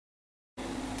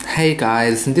Hey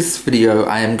guys, in this video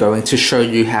I am going to show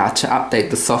you how to update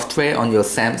the software on your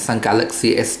Samsung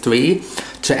Galaxy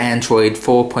S3 to Android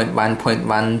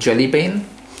 4.1.1 Jelly Bean.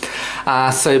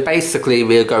 So basically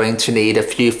we're going to need a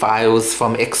few files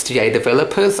from XDA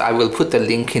developers. I will put the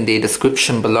link in the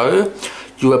description below.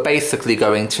 You are basically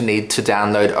going to need to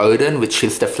download Odin, which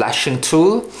is the flashing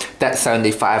tool. That's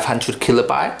only 500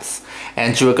 kilobytes.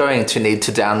 And you are going to need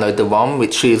to download the ROM,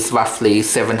 which is roughly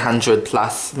 700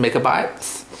 plus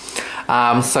megabytes.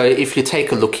 So if you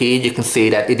take a look here, you can see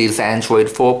that it is Android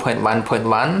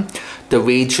 4.1.1. The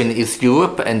region is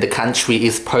Europe and the country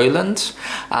is Poland.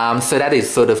 So that is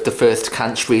sort of the first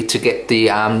country to get the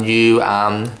new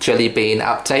Jelly Bean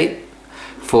update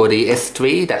for the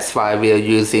S3. That's why we are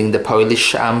using the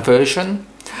Polish version.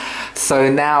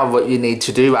 So now what you need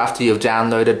to do after you've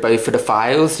downloaded both of the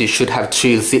files, you should have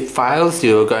two zip files.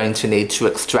 You're going to need to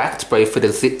extract both of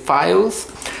the zip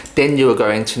files. Then you're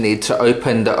going to need to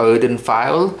open the Odin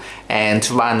file and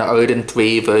run Odin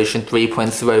 3 version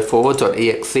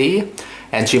 3.04.exe.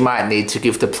 And you might need to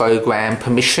give the program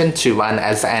permission to run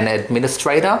as an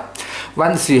administrator.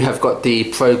 Once you have got the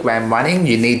program running,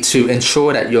 you need to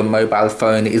ensure that your mobile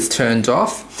phone is turned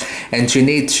off, and you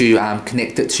need to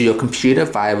connect it to your computer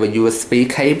via a USB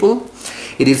cable.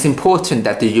 It is important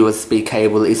that the USB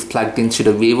cable is plugged into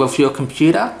the rear of your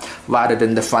computer rather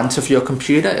than the front of your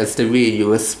computer, as the rear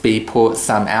USB ports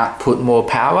output more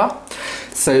power.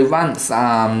 So once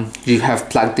you have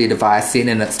plugged the device in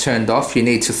and it's turned off, you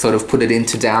need to sort of put it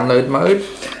into download mode.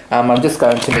 I'm just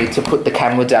going to need to put the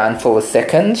camera down for a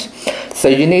second. So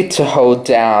you need to hold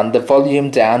down the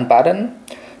volume down button,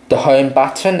 the home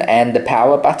button and the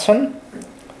power button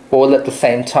all at the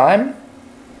same time.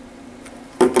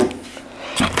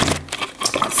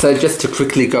 So just to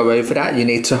quickly go over that, you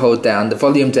need to hold down the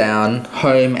volume down,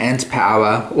 home and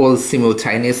power all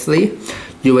simultaneously.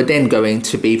 You are then going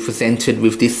to be presented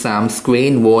with this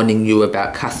screen warning you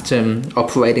about custom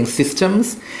operating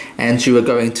systems, and you are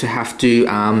going to have to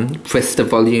press the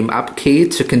volume up key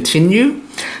to continue.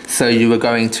 So you are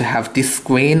going to have this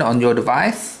screen on your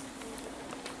device.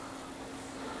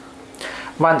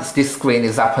 Once this screen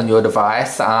is up on your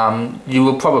device, you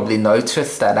will probably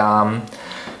notice that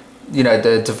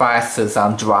the device's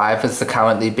drivers are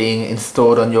currently being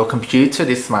installed on your computer.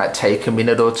 This might take a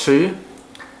minute or two.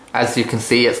 As you can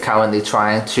see, it's currently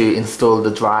trying to install the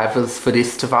drivers for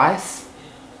this device.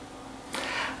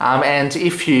 And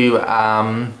if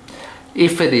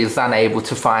it is unable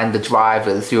to find the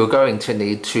drivers, you're going to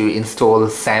need to install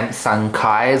Samsung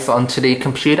Kais onto the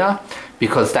computer,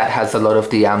 because that has a lot of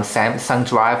the Samsung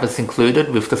drivers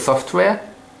included with the software.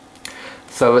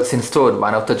 So it's installed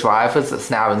one of the drivers, it's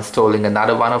now installing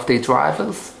another one of the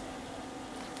drivers.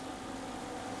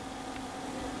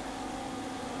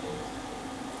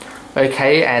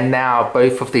 Okay, and now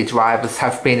both of the drivers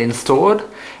have been installed,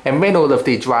 and when all of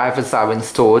the drivers are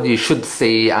installed, you should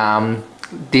see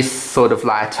this sort of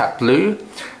light up blue,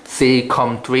 see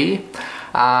COM3.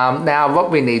 Now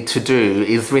what we need to do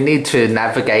is we need to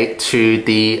navigate to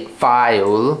the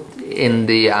file in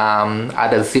the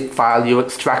other zip file you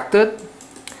extracted.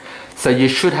 So you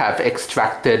should have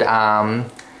extracted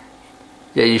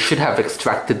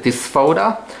this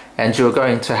folder, and you're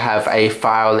going to have a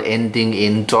file ending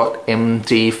in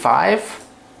 .md5.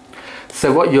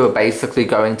 So what you're basically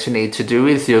going to need to do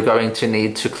is you're going to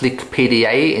need to click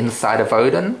PDA inside of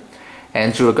Odin,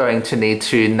 and you're going to need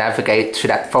to navigate to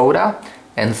that folder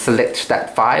and select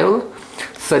that file.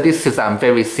 So this is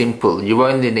very simple. You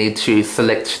only need to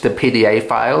select the PDA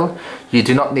file. You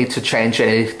do not need to change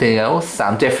anything else.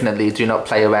 Definitely do not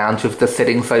play around with the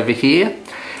settings over here.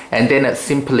 And then it's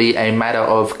simply a matter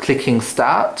of clicking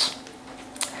start.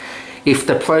 If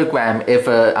the program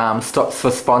ever stops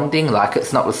responding, like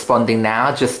it's not responding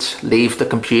now, just leave the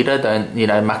computer. Don't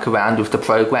muck around with the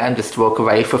program. Just walk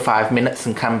away for 5 minutes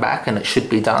and come back and it should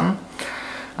be done.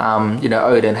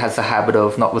 Odin has a habit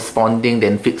of not responding,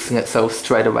 then fixing itself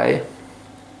straight away.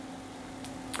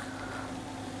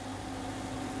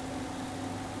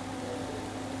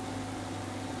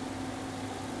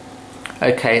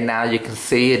 Okay, now you can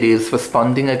see it is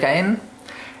responding again.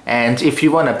 And if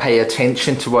you want to pay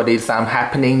attention to what is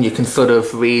happening, you can sort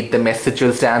of read the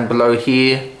messages down below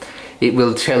here. It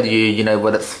will tell you,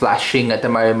 what it's flashing at the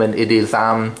moment. It is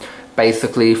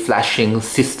basically flashing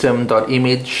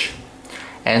system.image.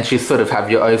 And you sort of have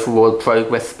your overall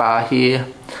progress bar here.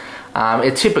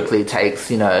 It typically takes,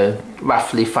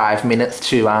 roughly 5 minutes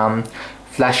to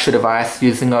flash the device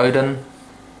using Odin.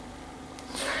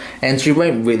 And you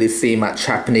won't really see much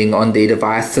happening on the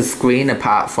device's screen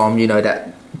apart from,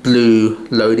 that blue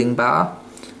loading bar.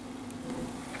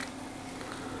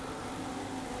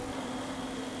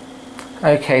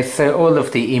 Okay, so all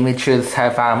of the images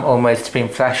have almost been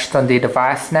flashed on the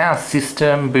device now.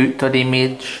 System,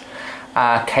 boot.image,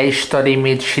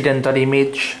 cache.image,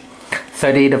 hidden.image.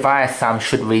 So the device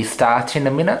should restart in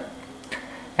a minute.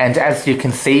 And as you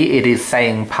can see, it is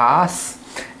saying pass.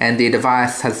 And the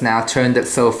device has now turned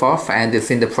itself off and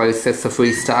is in the process of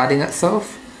restarting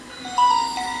itself.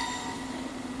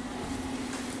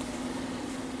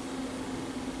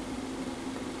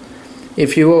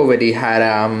 If you already had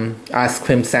ice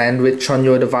cream sandwich on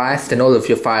your device, then all of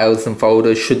your files and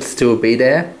folders should still be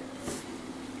there.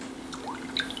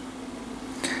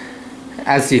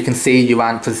 As you can see, you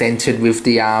aren't presented with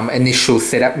the initial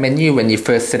setup menu when you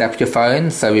first set up your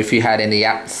phone. So if you had any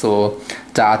apps or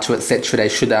data, etc., they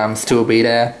should still be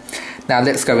there. Now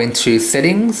let's go into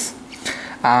settings.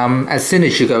 As soon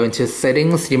as you go into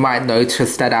settings, you might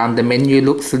notice that the menu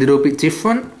looks a little bit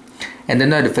different. And the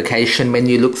notification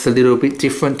menu looks a little bit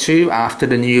different too after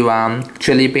the new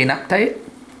Jelly Bean update.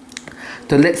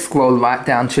 So let's scroll right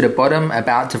down to the bottom,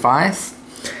 about device.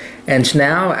 And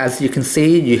now, as you can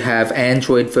see, you have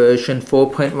Android version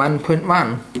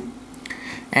 4.1.1.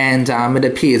 And it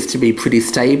appears to be pretty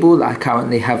stable. I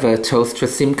currently have a Telstra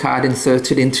SIM card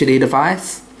inserted into the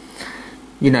device.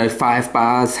 You know, 5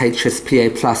 bars,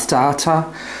 HSPA plus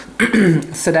data.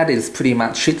 So that is pretty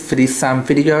much it for this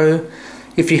video.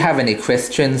 If you have any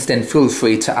questions, then feel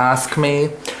free to ask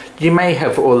me. You may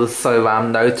have also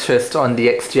noticed on the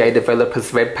XDA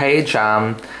developers webpage,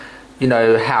 you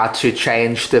know, how to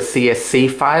change the CSC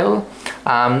file.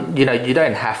 You know, you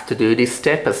don't have to do this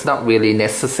step. It's not really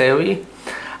necessary.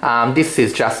 This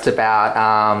is just about,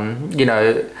 you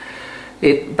know,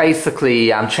 it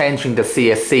basically, changing the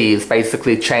CSC is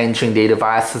basically changing the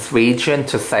device's region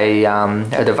to say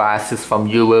a device is from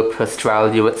Europe,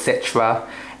 Australia, etc.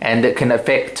 And it can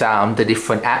affect the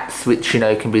different apps which, you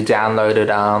know, can be downloaded,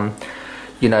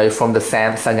 you know, from the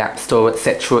Samsung App Store,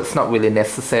 etc. It's not really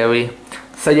necessary.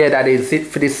 So yeah, that is it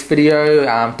for this video.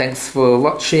 Thanks for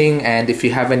watching, and if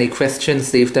you have any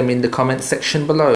questions, leave them in the comment section below.